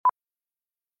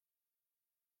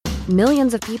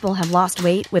Millions of people have lost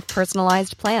weight with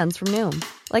personalized plans from Noom.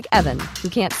 Like Evan, who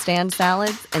can't stand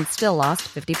salads and still lost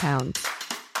 50 pounds.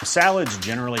 Salads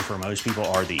generally for most people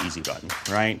are the easy button,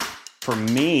 right? For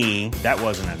me, that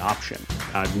wasn't an option.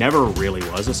 I never really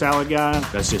was a salad guy.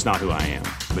 That's just not who I am.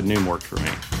 But Noom worked for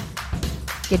me.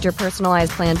 Get your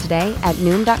personalized plan today at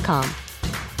Noom.com.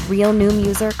 Real Noom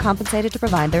user compensated to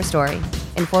provide their story.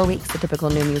 In 4 weeks, the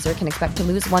typical Noom user can expect to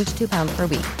lose 1 to 2 pounds per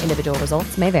week. Individual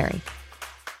results may vary.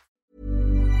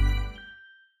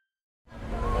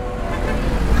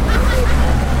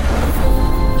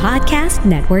 Podcast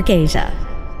Network Asia.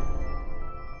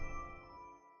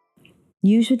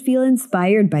 You should feel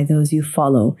inspired by those you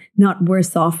follow, not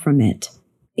worse off from it.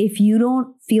 If you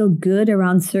don't feel good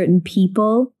around certain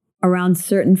people, around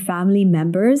certain family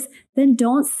members, then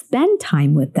don't spend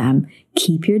time with them.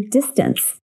 Keep your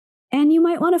distance. And you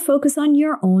might want to focus on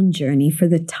your own journey for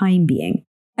the time being.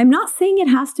 I'm not saying it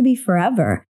has to be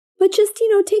forever, but just,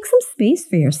 take some space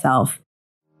for yourself.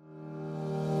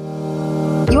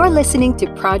 You're listening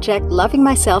to Project Loving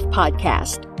Myself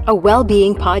podcast, a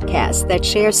well-being podcast that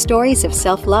shares stories of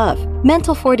self-love,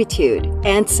 mental fortitude,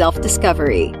 and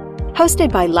self-discovery. Hosted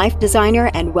by life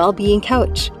designer and well-being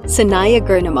coach, Sanaya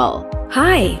Gurnamal.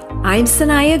 Hi, I'm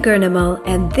Sanaya Gurnamal,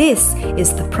 and this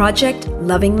is the Project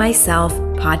Loving Myself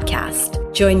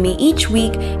podcast. Join me each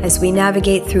week as we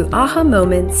navigate through aha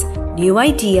moments, new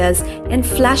ideas, and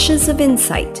flashes of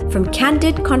insight from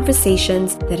candid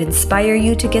conversations that inspire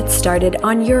you to get started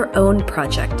on your own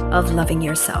project of loving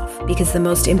yourself. Because the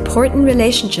most important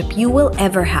relationship you will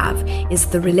ever have is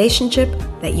the relationship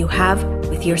that you have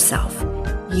with yourself.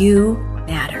 You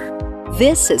matter.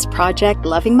 This is Project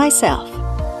Loving Myself.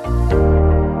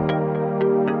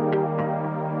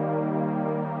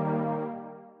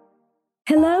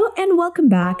 Hello and welcome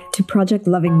back to Project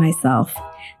Loving Myself,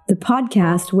 the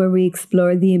podcast where we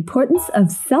explore the importance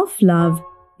of self-love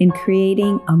in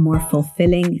creating a more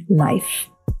fulfilling life.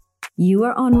 You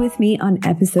are on with me on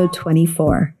episode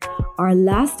 24, our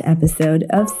last episode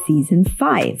of season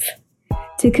 5.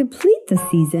 To complete the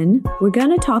season, we're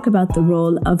going to talk about the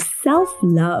role of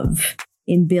self-love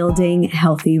in building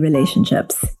healthy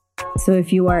relationships. So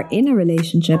if you are in a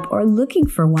relationship or looking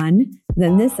for one,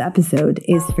 then this episode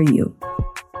is for you.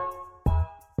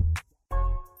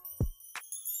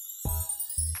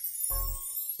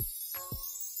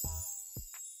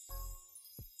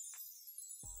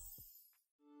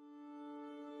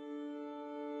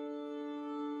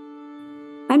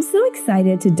 I'm so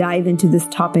excited to dive into this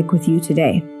topic with you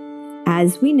today.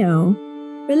 As we know,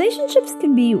 relationships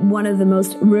can be one of the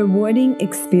most rewarding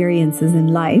experiences in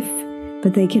life,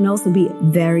 but they can also be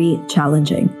very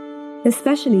challenging,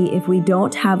 especially if we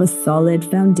don't have a solid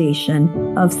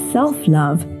foundation of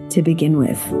self-love to begin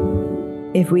with.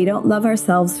 If we don't love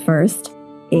ourselves first,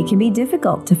 it can be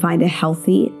difficult to find a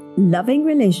healthy, loving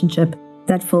relationship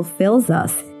that fulfills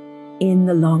us in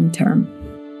the long term.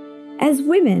 As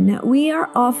women, we are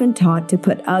often taught to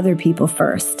put other people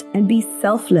first and be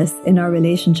selfless in our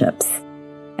relationships.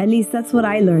 At least that's what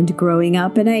I learned growing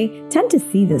up, and I tend to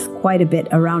see this quite a bit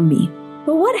around me.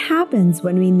 But what happens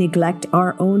when we neglect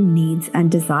our own needs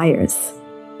and desires?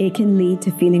 It can lead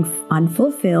to feeling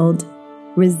unfulfilled,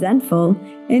 resentful,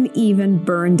 and even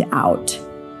burned out.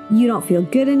 You don't feel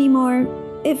good anymore.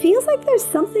 It feels like there's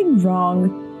something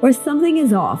wrong or something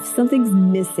is off, something's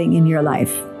missing in your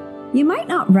life. You might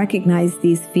not recognize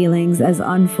these feelings as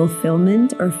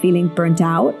unfulfillment or feeling burnt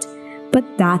out, but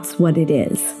that's what it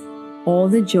is. All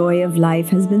the joy of life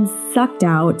has been sucked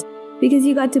out because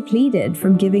you got depleted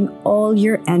from giving all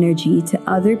your energy to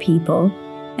other people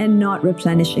and not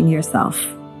replenishing yourself.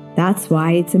 That's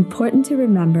why it's important to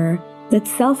remember that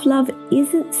self-love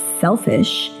isn't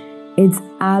selfish. It's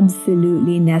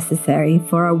absolutely necessary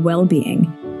for our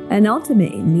well-being and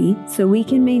ultimately so we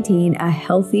can maintain a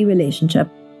healthy relationship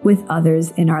with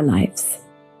others in our lives.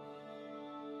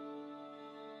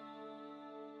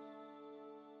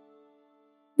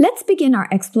 Let's begin our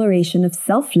exploration of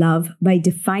self-love by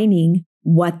defining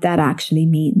what that actually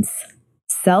means.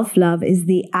 Self-love is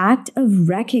the act of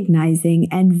recognizing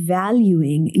and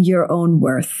valuing your own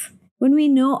worth. When we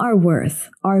know our worth,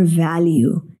 our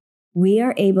value, we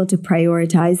are able to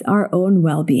prioritize our own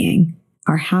well-being,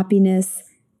 our happiness,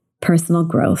 personal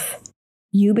growth.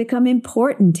 You become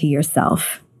important to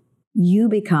yourself. You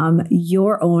become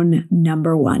your own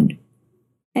number one.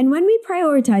 And when we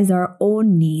prioritize our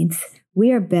own needs,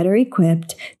 we are better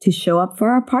equipped to show up for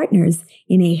our partners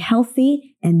in a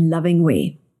healthy and loving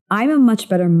way. I'm a much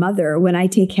better mother when I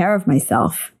take care of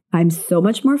myself. I'm so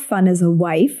much more fun as a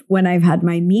wife when I've had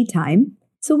my me time.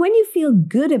 So when you feel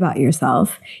good about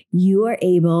yourself, you are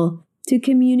able to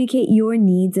communicate your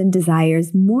needs and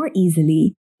desires more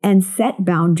easily and set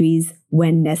boundaries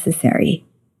when necessary.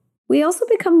 We also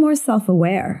become more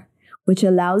self-aware, which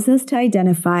allows us to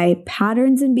identify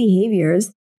patterns and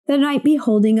behaviors that might be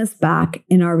holding us back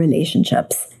in our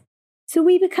relationships. So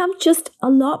we become just a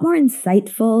lot more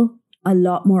insightful, a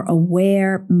lot more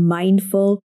aware,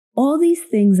 mindful. All these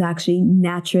things actually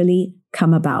naturally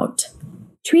come about.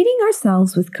 Treating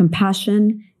ourselves with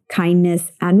compassion,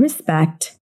 kindness, and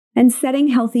respect, and setting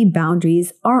healthy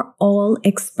boundaries are all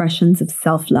expressions of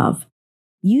self-love.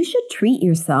 You should treat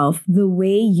yourself the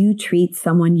way you treat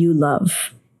someone you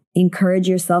love. Encourage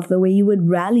yourself the way you would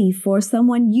rally for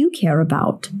someone you care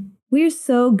about. We're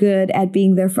so good at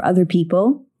being there for other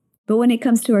people, but when it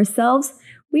comes to ourselves,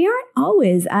 we aren't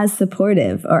always as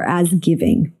supportive or as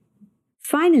giving.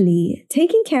 Finally,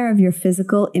 taking care of your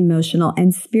physical, emotional,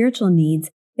 and spiritual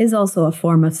needs is also a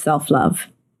form of self-love.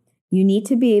 You need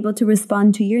to be able to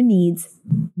respond to your needs,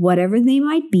 whatever they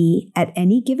might be, at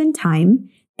any given time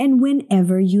and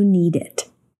whenever you need it,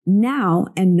 now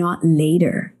and not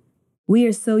later. We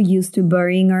are so used to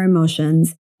burying our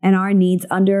emotions and our needs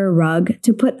under a rug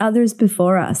to put others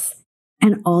before us.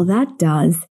 And all that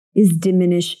does is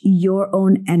diminish your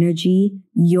own energy,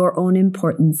 your own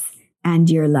importance, and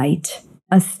your light.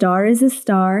 A star is a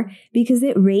star because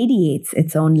it radiates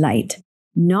its own light,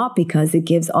 not because it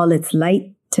gives all its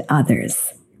light to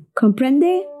others.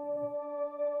 Comprende?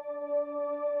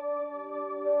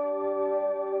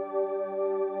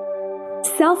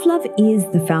 Self-love is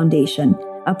the foundation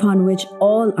upon which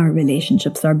all our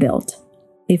relationships are built.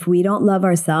 If we don't love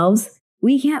ourselves,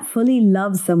 we can't fully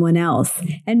love someone else,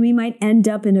 and we might end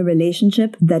up in a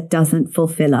relationship that doesn't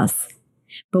fulfill us.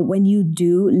 But when you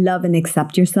do love and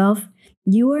accept yourself,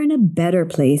 you are in a better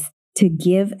place to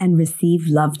give and receive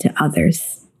love to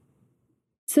others.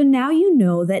 So now you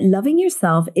know that loving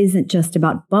yourself isn't just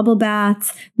about bubble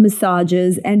baths,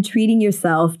 massages, and treating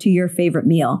yourself to your favorite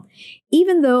meal,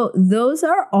 even though those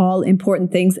are all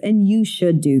important things and you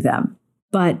should do them.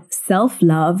 But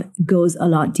self-love goes a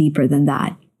lot deeper than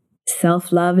that.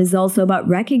 Self-love is also about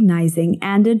recognizing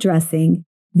and addressing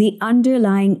the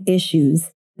underlying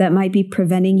issues that might be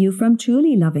preventing you from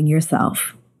truly loving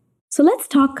yourself. So let's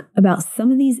talk about some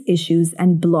of these issues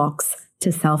and blocks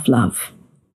to self-love.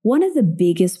 One of the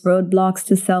biggest roadblocks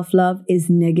to self-love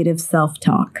is negative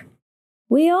self-talk.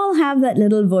 We all have that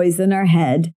little voice in our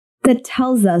head that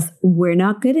tells us we're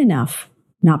not good enough,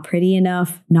 not pretty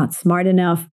enough, not smart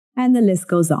enough, and the list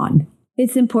goes on.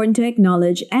 It's important to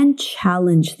acknowledge and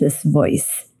challenge this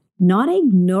voice, not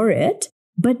ignore it,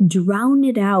 but drown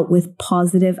it out with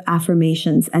positive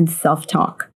affirmations and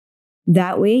self-talk.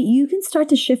 That way, you can start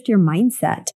to shift your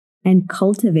mindset and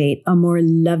cultivate a more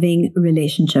loving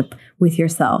relationship with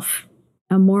yourself,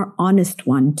 a more honest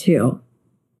one too.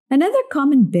 Another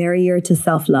common barrier to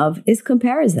self-love is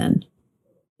comparison.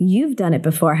 You've done it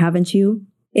before, haven't you?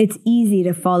 It's easy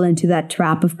to fall into that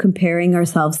trap of comparing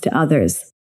ourselves to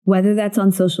others, whether that's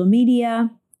on social media,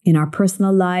 in our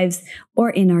personal lives, or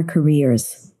in our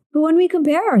careers. But when we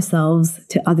compare ourselves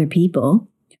to other people,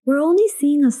 we're only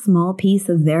seeing a small piece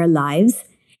of their lives,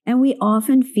 and we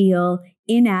often feel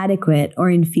inadequate or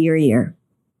inferior.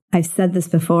 I've said this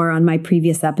before on my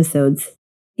previous episodes.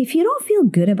 If you don't feel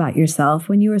good about yourself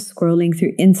when you are scrolling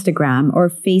through Instagram or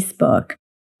Facebook,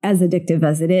 as addictive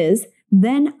as it is,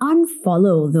 then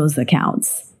unfollow those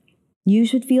accounts. You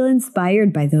should feel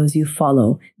inspired by those you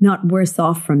follow, not worse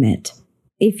off from it.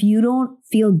 If you don't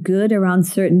feel good around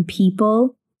certain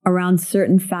people, around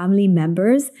certain family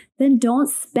members, then don't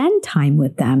spend time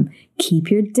with them.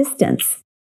 Keep your distance.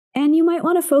 And you might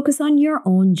want to focus on your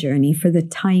own journey for the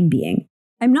time being.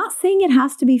 I'm not saying it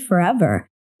has to be forever,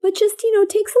 but just,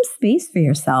 take some space for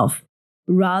yourself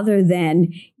rather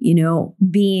than,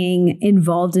 being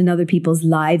involved in other people's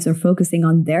lives or focusing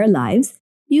on their lives.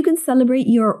 You can celebrate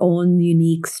your own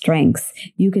unique strengths.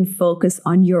 You can focus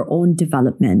on your own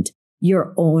development,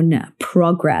 your own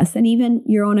progress, and even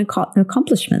your own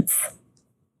accomplishments.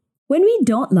 When we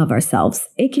don't love ourselves,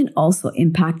 it can also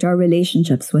impact our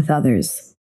relationships with others.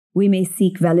 We may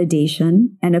seek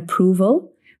validation and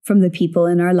approval from the people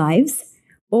in our lives,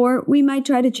 or we might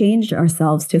try to change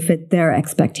ourselves to fit their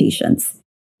expectations.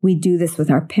 We do this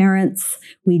with our parents,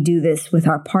 we do this with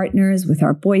our partners, with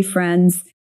our boyfriends,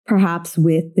 perhaps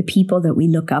with the people that we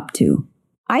look up to.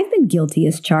 I've been guilty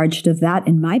as charged of that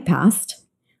in my past.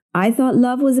 I thought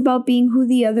love was about being who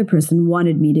the other person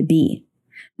wanted me to be,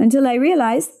 until I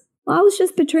realized, I was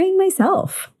just betraying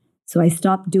myself. So I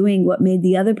stopped doing what made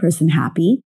the other person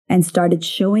happy and started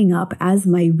showing up as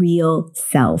my real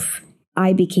self.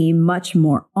 I became much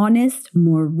more honest,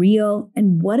 more real,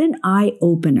 and what an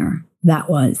eye-opener that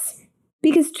was.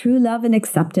 Because true love and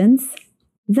acceptance,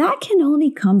 that can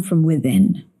only come from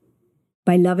within.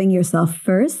 By loving yourself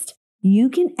first, you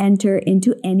can enter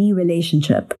into any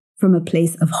relationship from a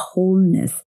place of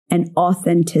wholeness and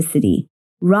authenticity,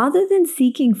 rather than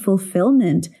seeking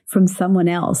fulfillment from someone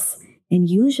else. And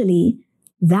usually,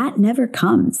 that never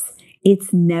comes.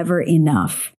 It's never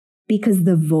enough. Because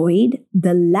the void,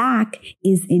 the lack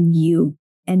is in you,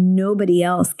 and nobody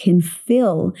else can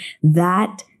fill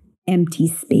that empty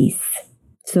space.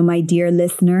 So, my dear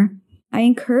listener, I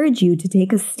encourage you to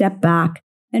take a step back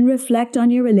and reflect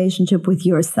on your relationship with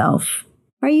yourself.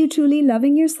 Are you truly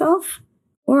loving yourself?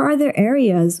 Or are there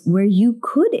areas where you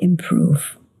could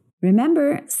improve?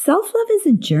 Remember, self-love is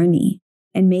a journey,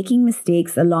 and making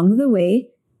mistakes along the way,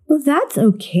 well, that's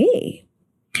okay.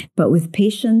 But with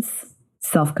patience,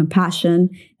 self-compassion,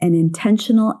 and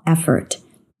intentional effort,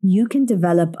 you can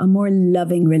develop a more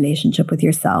loving relationship with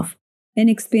yourself and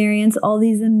experience all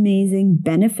these amazing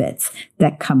benefits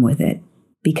that come with it.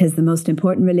 Because the most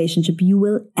important relationship you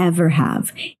will ever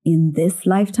have in this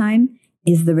lifetime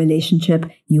is the relationship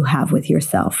you have with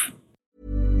yourself.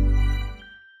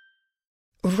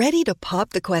 Ready to pop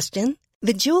the question?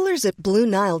 The jewelers at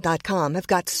BlueNile.com have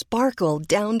got sparkle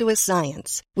down to a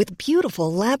science with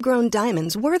beautiful lab-grown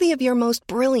diamonds worthy of your most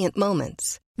brilliant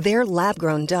moments. Their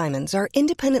lab-grown diamonds are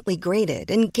independently graded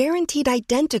and guaranteed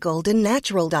identical to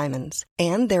natural diamonds,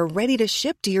 and they're ready to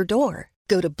ship to your door.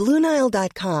 Go to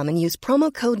BlueNile.com and use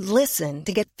promo code LISTEN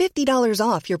to get $50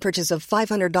 off your purchase of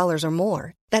 $500 or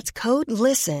more. That's code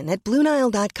LISTEN at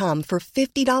BlueNile.com for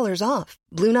 $50 off.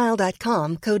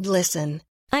 BlueNile.com, code LISTEN.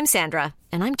 I'm Sandra,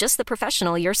 and I'm just the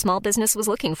professional your small business was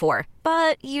looking for.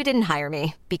 But you didn't hire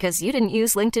me because you didn't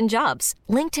use LinkedIn Jobs.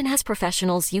 LinkedIn has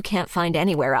professionals you can't find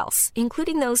anywhere else,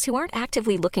 including those who aren't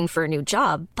actively looking for a new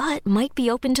job, but might be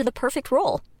open to the perfect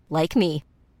role, like me.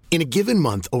 In a given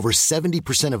month, over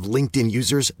 70% of LinkedIn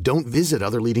users don't visit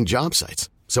other leading job sites.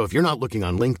 So if you're not looking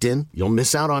on LinkedIn, you'll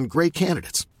miss out on great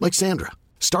candidates like Sandra.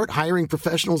 Start hiring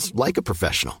professionals like a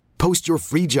professional. Post your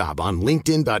free job on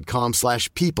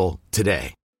linkedin.com/people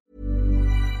today.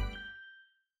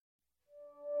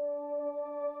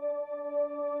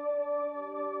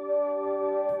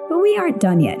 But we aren't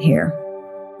done yet here.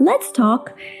 Let's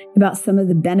talk about some of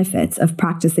the benefits of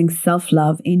practicing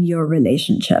self-love in your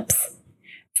relationships.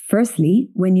 Firstly,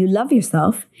 when you love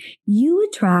yourself, you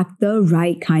attract the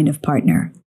right kind of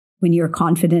partner. When you're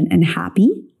confident and happy,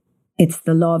 it's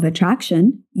the law of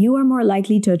attraction, you are more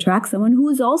likely to attract someone who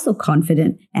is also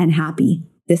confident and happy.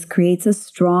 This creates a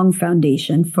strong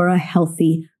foundation for a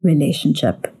healthy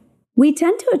relationship. We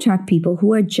tend to attract people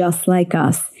who are just like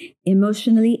us,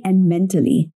 emotionally and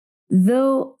mentally,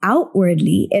 though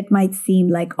outwardly it might seem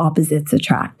like opposites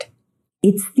attract.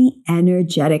 It's the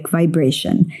energetic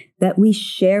vibration that we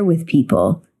share with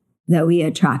people that we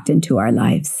attract into our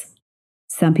lives.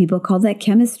 Some people call that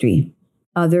chemistry.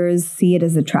 Others see it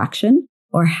as attraction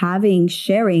or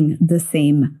sharing the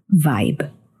same vibe.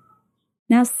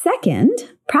 Now, second,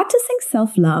 practicing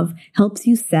self-love helps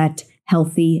you set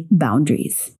healthy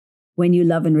boundaries. When you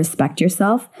love and respect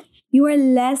yourself, you are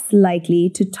less likely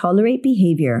to tolerate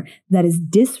behavior that is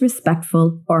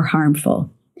disrespectful or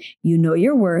harmful. You know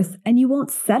your worth and you won't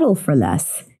settle for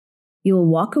less. You will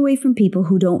walk away from people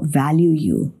who don't value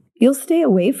you. You'll stay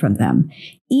away from them.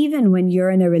 Even when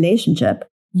you're in a relationship,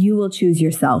 you will choose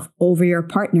yourself over your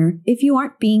partner if you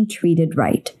aren't being treated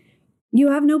right.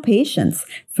 You have no patience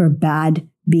for bad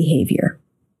behavior,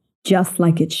 just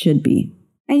like it should be.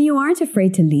 And you aren't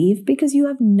afraid to leave because you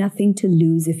have nothing to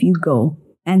lose if you go,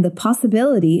 and the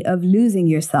possibility of losing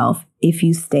yourself if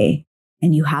you stay.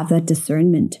 And you have that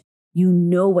discernment. You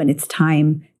know when it's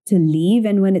time to leave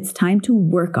and when it's time to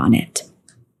work on it.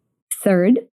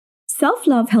 Third,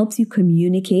 self-love helps you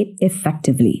communicate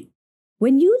effectively.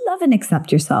 When you love and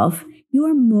accept yourself, you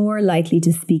are more likely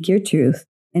to speak your truth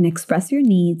and express your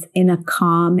needs in a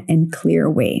calm and clear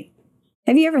way.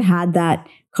 Have you ever had that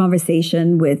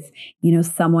conversation with,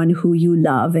 someone who you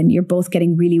love and you're both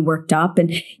getting really worked up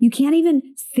and you can't even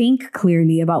think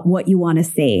clearly about what you want to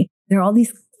say? There are all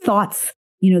these thoughts,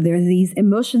 there are these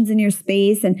emotions in your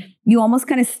space and you almost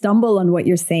kind of stumble on what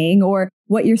you're saying, or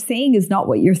what you're saying is not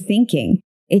what you're thinking.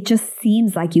 It just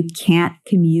seems like you can't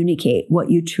communicate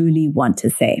what you truly want to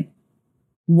say.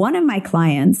 One of my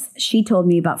clients, she told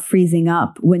me about freezing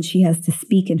up when she has to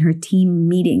speak in her team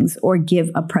meetings or give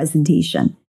a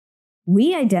presentation.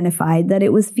 We identified that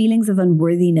it was feelings of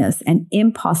unworthiness and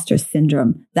imposter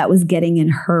syndrome that was getting in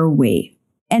her way.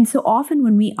 And so often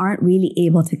when we aren't really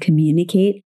able to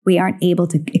communicate, we aren't able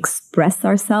to express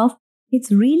ourselves,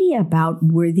 it's really about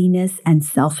worthiness and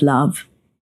self-love.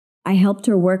 I helped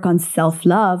her work on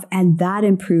self-love, and that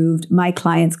improved my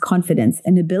client's confidence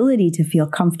and ability to feel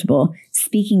comfortable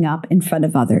speaking up in front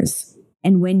of others.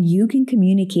 And when you can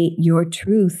communicate your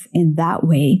truth in that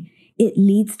way, it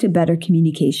leads to better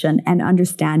communication and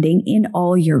understanding in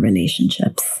all your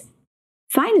relationships.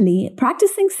 Finally,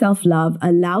 practicing self-love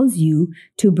allows you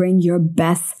to bring your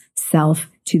best self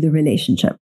to the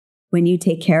relationship. When you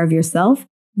take care of yourself,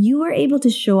 you are able to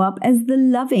show up as the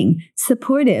loving,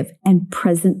 supportive, and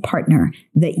present partner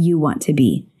that you want to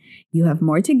be. You have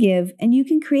more to give, and you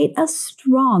can create a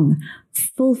strong,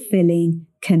 fulfilling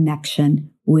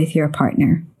connection with your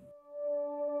partner.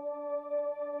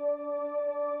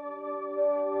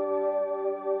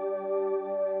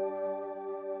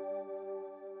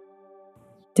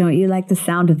 Don't you like the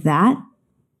sound of that?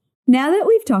 Now that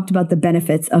we've talked about the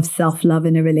benefits of self-love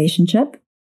in a relationship,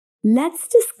 let's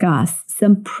discuss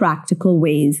some practical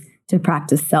ways to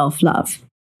practice self-love. I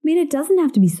mean, it doesn't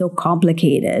have to be so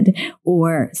complicated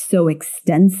or so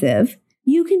extensive.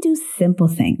 You can do simple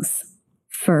things.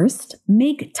 First,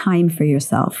 make time for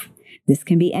yourself. This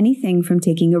can be anything from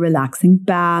taking a relaxing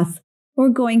bath or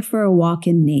going for a walk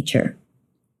in nature.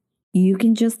 You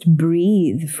can just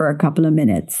breathe for a couple of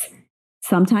minutes.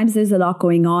 Sometimes there's a lot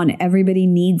going on. Everybody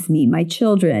needs me, my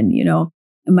children,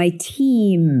 my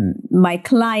team, my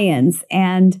clients.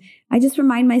 And I just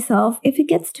remind myself, if it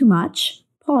gets too much,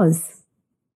 pause.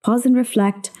 Pause and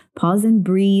reflect. Pause and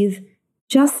breathe.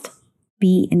 Just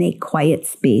be in a quiet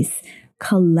space.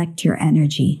 Collect your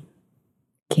energy.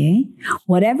 Okay?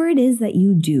 Whatever it is that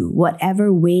you do,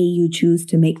 whatever way you choose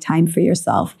to make time for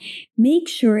yourself, make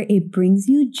sure it brings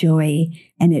you joy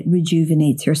and it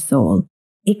rejuvenates your soul.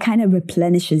 It kind of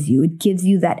replenishes you. It gives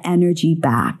you that energy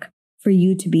back for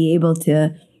you to be able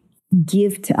to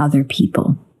give to other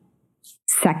people.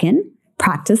 Second,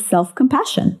 practice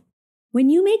self-compassion. When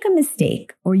you make a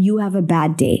mistake or you have a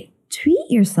bad day, treat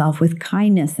yourself with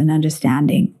kindness and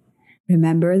understanding.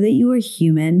 Remember that you are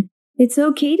human. It's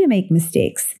okay to make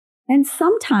mistakes. And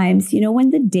sometimes,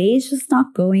 when the day is just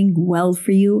not going well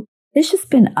for you, it's just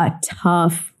been a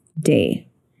tough day.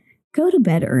 Go to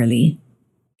bed early.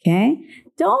 Okay?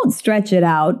 Don't stretch it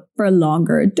out for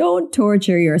longer. Don't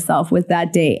torture yourself with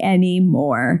that day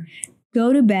anymore.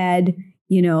 Go to bed,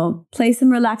 play some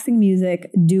relaxing music,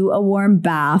 do a warm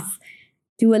bath,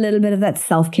 do a little bit of that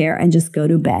self-care, and just go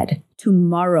to bed.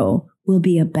 Tomorrow will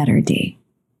be a better day.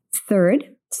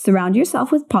 Third, surround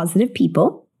yourself with positive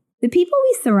people. The people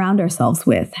we surround ourselves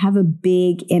with have a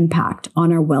big impact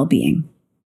on our well-being.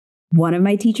 One of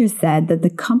my teachers said that the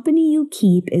company you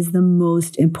keep is the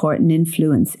most important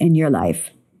influence in your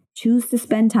life. Choose to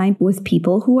spend time with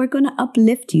people who are going to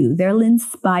uplift you. They'll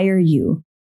inspire you.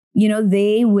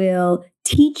 They will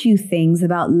teach you things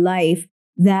about life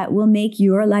that will make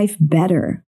your life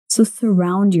better. So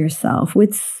surround yourself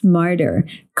with smarter,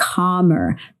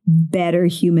 calmer, better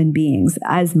human beings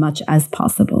as much as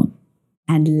possible.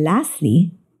 And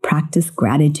lastly, practice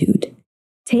gratitude.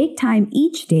 Take time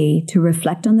each day to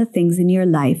reflect on the things in your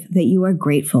life that you are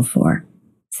grateful for.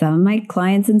 Some of my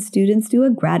clients and students do a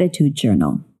gratitude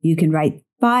journal. You can write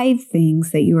 5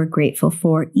 things that you are grateful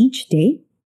for each day,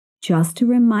 just to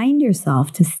remind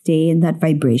yourself to stay in that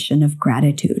vibration of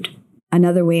gratitude.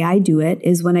 Another way I do it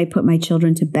is when I put my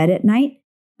children to bed at night,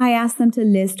 I ask them to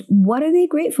list what are they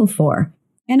grateful for,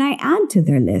 and I add to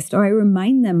their list, or I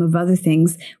remind them of other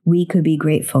things we could be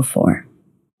grateful for.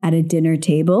 At a dinner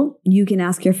table, you can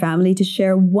ask your family to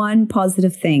share one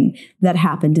positive thing that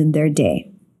happened in their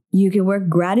day. You can work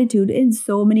gratitude in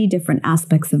so many different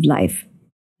aspects of life.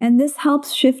 And this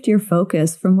helps shift your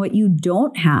focus from what you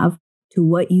don't have to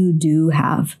what you do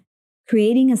have,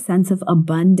 creating a sense of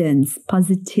abundance,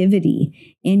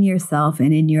 positivity in yourself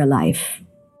and in your life.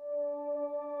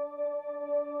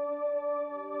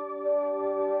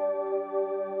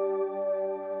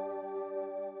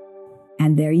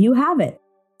 And there you have it.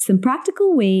 Some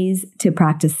practical ways to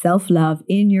practice self-love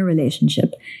in your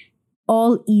relationship.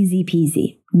 All easy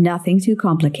peasy, nothing too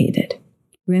complicated.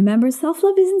 Remember,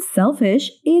 self-love isn't selfish.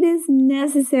 It is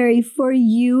necessary for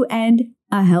you and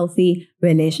a healthy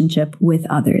relationship with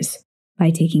others. By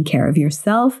taking care of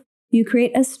yourself, you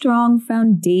create a strong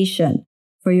foundation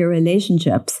for your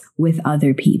relationships with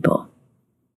other people.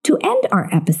 To end our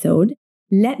episode,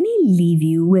 let me leave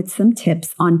you with some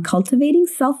tips on cultivating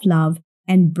self-love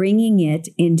and bringing it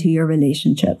into your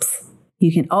relationships.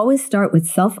 You can always start with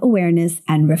self-awareness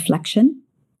and reflection.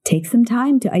 Take some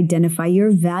time to identify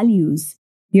your values,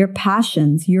 your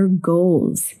passions, your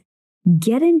goals.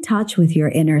 Get in touch with your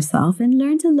inner self and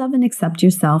learn to love and accept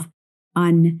yourself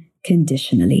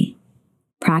unconditionally.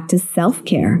 Practice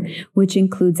self-care, which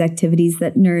includes activities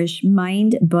that nourish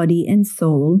mind, body, and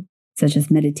soul, such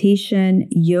as meditation,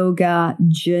 yoga,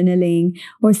 journaling,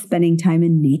 or spending time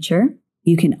in nature.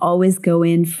 You can always go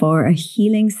in for a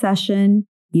healing session.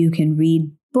 You can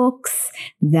read books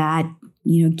that,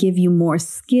 give you more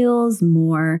skills,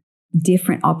 more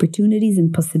different opportunities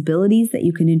and possibilities that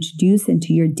you can introduce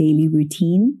into your daily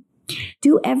routine.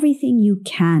 Do everything you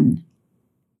can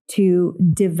to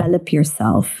develop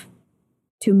yourself,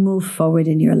 to move forward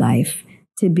in your life,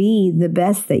 to be the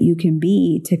best that you can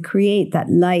be, to create that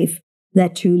life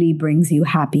that truly brings you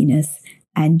happiness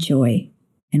and joy.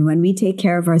 And when we take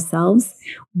care of ourselves,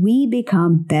 we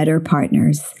become better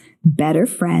partners, better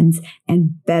friends,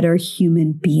 and better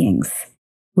human beings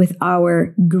with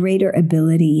our greater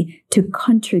ability to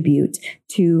contribute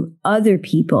to other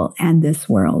people and this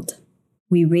world.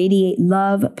 We radiate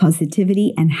love,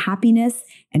 positivity, and happiness,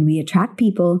 and we attract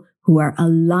people who are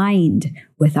aligned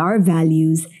with our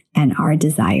values and our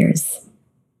desires.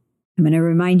 I'm going to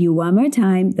remind you one more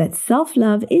time that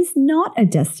self-love is not a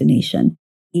destination.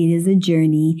 It is a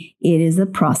journey. It is a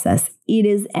process. It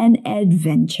is an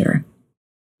adventure.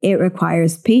 It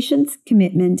requires patience,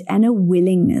 commitment, and a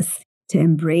willingness to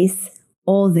embrace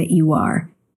all that you are,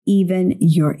 even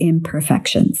your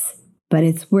imperfections. But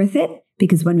it's worth it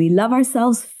because when we love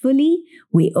ourselves fully,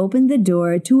 we open the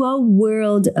door to a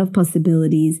world of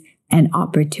possibilities and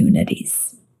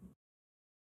opportunities.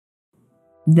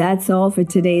 That's all for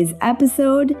today's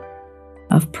episode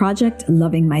of Project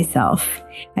Loving Myself.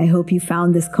 I hope you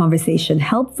found this conversation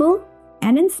helpful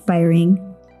and inspiring.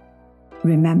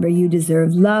 Remember, you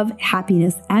deserve love,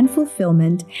 happiness, and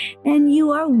fulfillment, and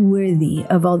you are worthy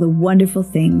of all the wonderful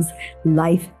things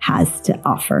life has to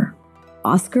offer.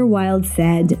 Oscar Wilde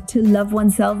said, "To love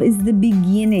oneself is the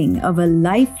beginning of a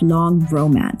lifelong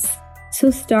romance."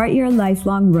 So start your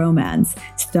lifelong romance.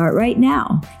 Start right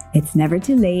now. It's never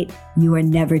too late. You are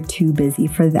never too busy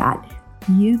for that.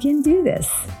 You can do this.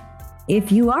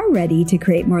 If you are ready to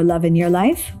create more love in your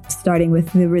life, starting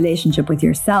with the relationship with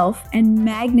yourself and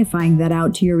magnifying that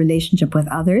out to your relationship with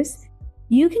others,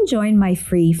 you can join my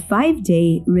free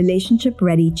 5-day Relationship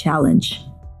Ready Challenge.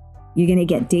 You're going to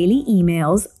get daily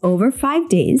emails over 5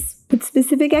 days with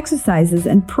specific exercises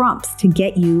and prompts to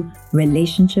get you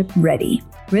relationship ready.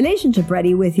 Relationship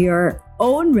ready with your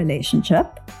own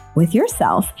relationship with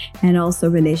yourself, and also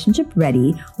relationship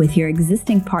ready with your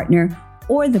existing partner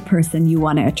or the person you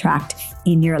want to attract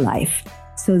in your life.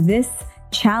 So this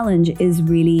challenge is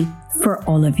really for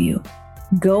all of you.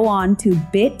 Go on to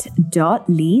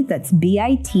bit.ly, that's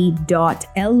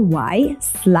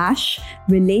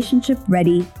bit.ly/relationship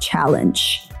ready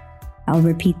challenge. I'll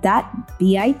repeat that,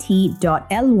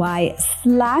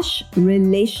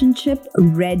 bit.ly/relationship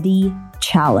ready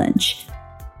challenge.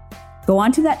 Go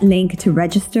on to that link to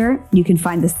register. You can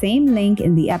find the same link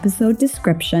in the episode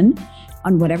description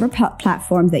on whatever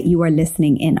platform that you are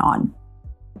listening in on.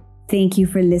 Thank you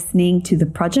for listening to the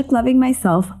Project Loving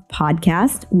Myself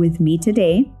podcast with me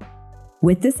today.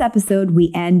 With this episode,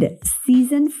 we end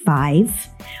season 5,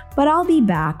 but I'll be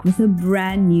back with a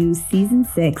brand new season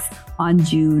 6 on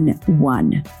June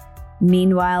 1.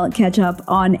 Meanwhile, catch up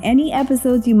on any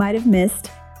episodes you might have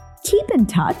missed. Keep in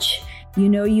touch.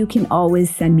 You can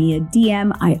always send me a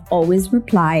DM. I always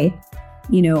reply.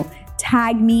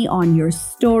 Tag me on your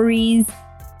stories.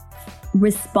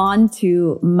 Respond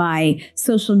to my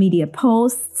social media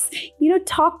posts.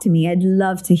 Talk to me. I'd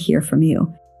love to hear from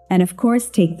you. And of course,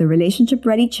 take the Relationship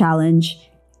Ready Challenge.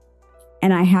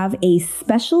 And I have a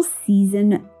special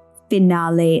season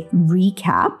finale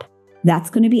recap that's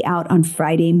going to be out on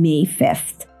Friday, May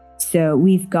 5th. So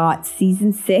we've got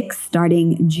season 6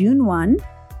 starting June 1.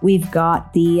 We've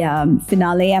got the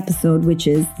finale episode, which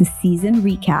is the season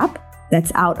recap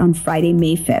that's out on Friday,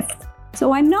 May 5th.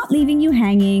 So I'm not leaving you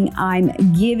hanging. I'm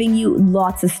giving you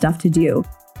lots of stuff to do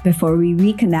before we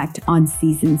reconnect on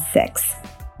season 6.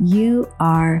 You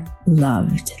are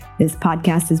loved. This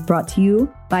podcast is brought to you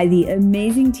by the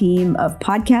amazing team of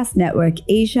Podcast Network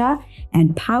Asia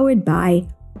and powered by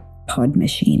Pod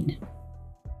Machine.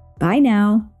 Bye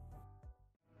now.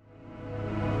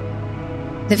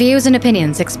 The views and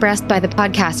opinions expressed by the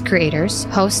podcast creators,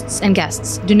 hosts, and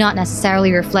guests do not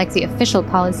necessarily reflect the official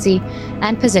policy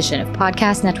and position of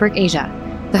Podcast Network Asia,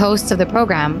 the hosts of the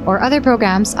program, or other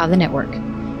programs of the network.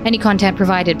 Any content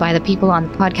provided by the people on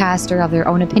the podcast are of their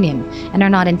own opinion and are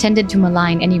not intended to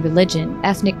malign any religion,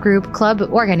 ethnic group, club,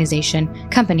 organization,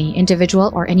 company,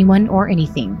 individual, or anyone or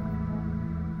anything.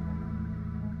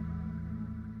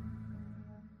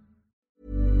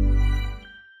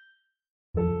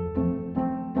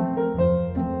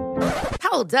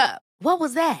 Hold up. What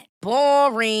was that?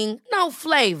 Boring. No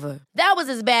flavor. That was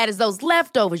as bad as those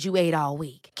leftovers you ate all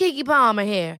week. Keke Palmer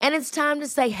here, and it's time to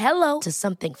say hello to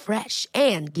something fresh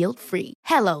and guilt-free.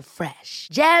 HelloFresh.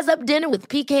 Jazz up dinner with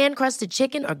pecan-crusted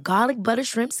chicken or garlic butter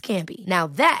shrimp scampi. Now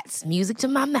that's music to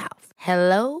my mouth.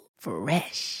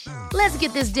 HelloFresh. Let's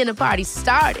get this dinner party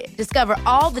started. Discover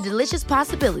all the delicious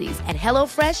possibilities at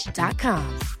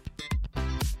HelloFresh.com.